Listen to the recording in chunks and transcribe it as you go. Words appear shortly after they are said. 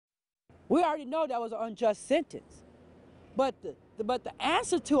We already know that was an unjust sentence. But the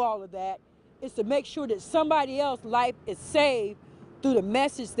answer to all of that is to make sure that somebody else's life is saved through the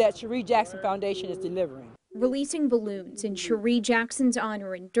message that Sherri Jackson Foundation is delivering. Releasing balloons in Sherri Jackson's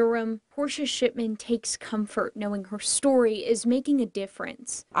honor in Durham, Portia Shipman takes comfort knowing her story is making a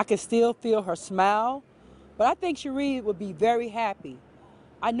difference. I can still feel her smile, but I think Sherri would be very happy.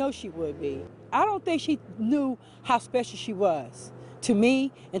 I know she would be. I don't think she knew how special she was to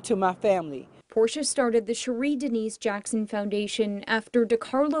me and to my family. Portia started the Sherri Denise Jackson Foundation after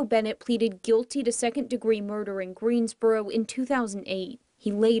DeCarlo Bennett pleaded guilty to second-degree murder in Greensboro in 2008.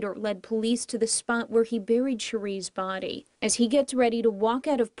 He later led police to the spot where he buried Sherri's body. As he gets ready to walk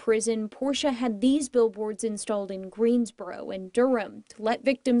out of prison, Portia had these billboards installed in Greensboro and Durham to let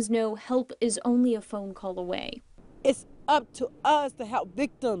victims know help is only a phone call away. It's up to us to help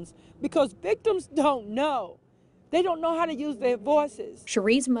victims because victims don't know. They don't know how to use their voices.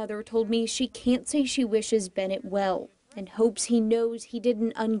 Sherri's mother told me she can't say she wishes Bennett well and hopes he knows he did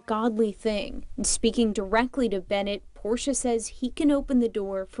an ungodly thing. And speaking directly to Bennett, Portia says he can open the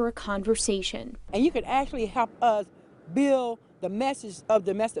door for a conversation. And you can actually help us build the message of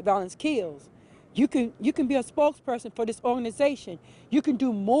domestic violence kills. You can be a spokesperson for this organization. You can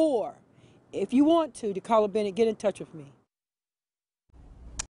do more. If you want to, DeCarlo Bennett, get in touch with me.